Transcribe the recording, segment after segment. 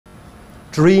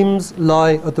Dreams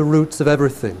lie at the roots of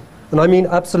everything, and I mean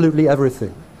absolutely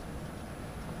everything.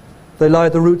 They lie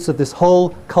at the roots of this whole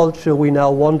culture we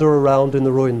now wander around in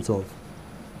the ruins of.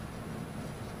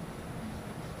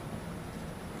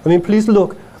 I mean, please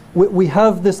look, we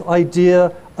have this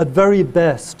idea at very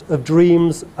best of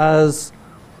dreams as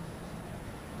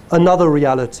another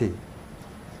reality,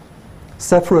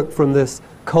 separate from this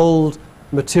cold,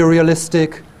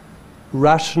 materialistic,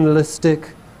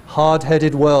 rationalistic,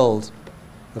 hard-headed world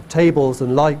of tables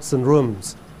and lights and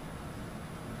rooms.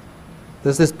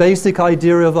 There's this basic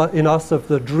idea in us of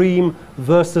the dream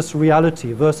versus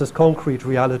reality, versus concrete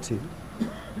reality.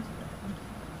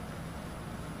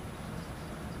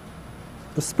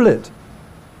 The split.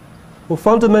 Well,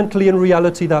 fundamentally in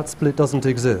reality that split doesn't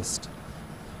exist.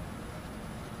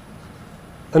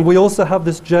 And we also have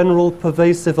this general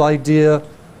pervasive idea,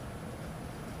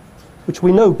 which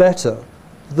we know better,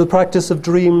 the practice of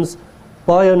dreams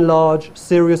by and large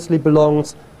seriously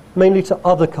belongs mainly to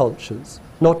other cultures,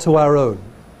 not to our own.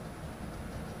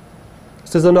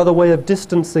 This is another way of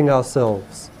distancing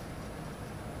ourselves.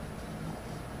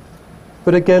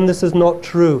 But again, this is not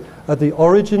true. At the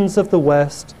origins of the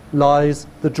West lies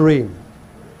the dream.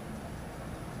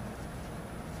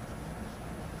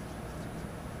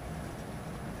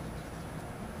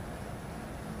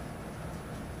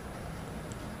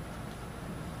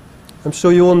 I'm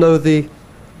sure you all know the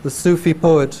Sufi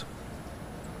poet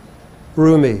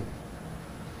Rumi.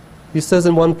 He says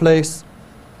in one place,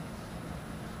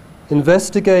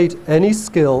 investigate any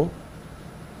skill.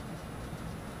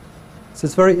 This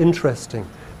is very interesting.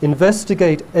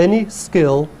 Investigate any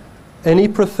skill, any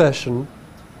profession,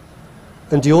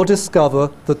 and you'll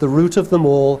discover that the root of them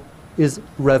all is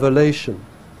revelation.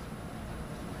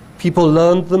 People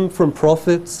learned them from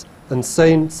prophets and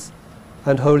saints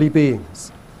and holy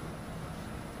beings.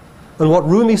 And what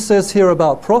Rumi says here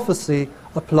about prophecy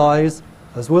applies,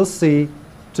 as we'll see,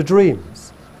 to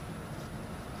dreams.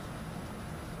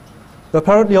 Now,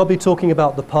 apparently I'll be talking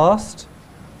about the past,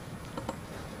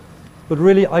 but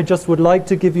really I just would like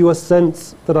to give you a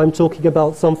sense that I'm talking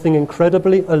about something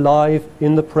incredibly alive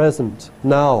in the present,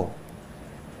 now.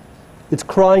 It's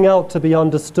crying out to be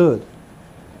understood,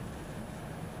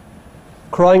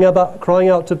 crying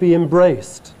out to be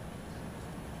embraced,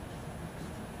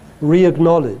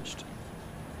 re-acknowledged,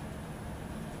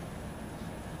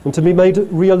 and to be made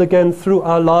real again through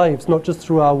our lives, not just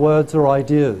through our words or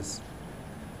ideas.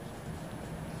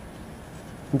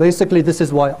 And basically, this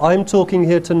is why I'm talking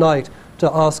here tonight,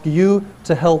 to ask you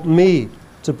to help me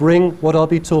to bring what I'll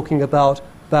be talking about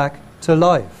back to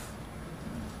life.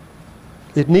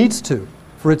 It needs to,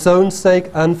 for its own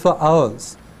sake and for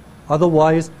ours.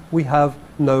 Otherwise, we have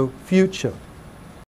no future.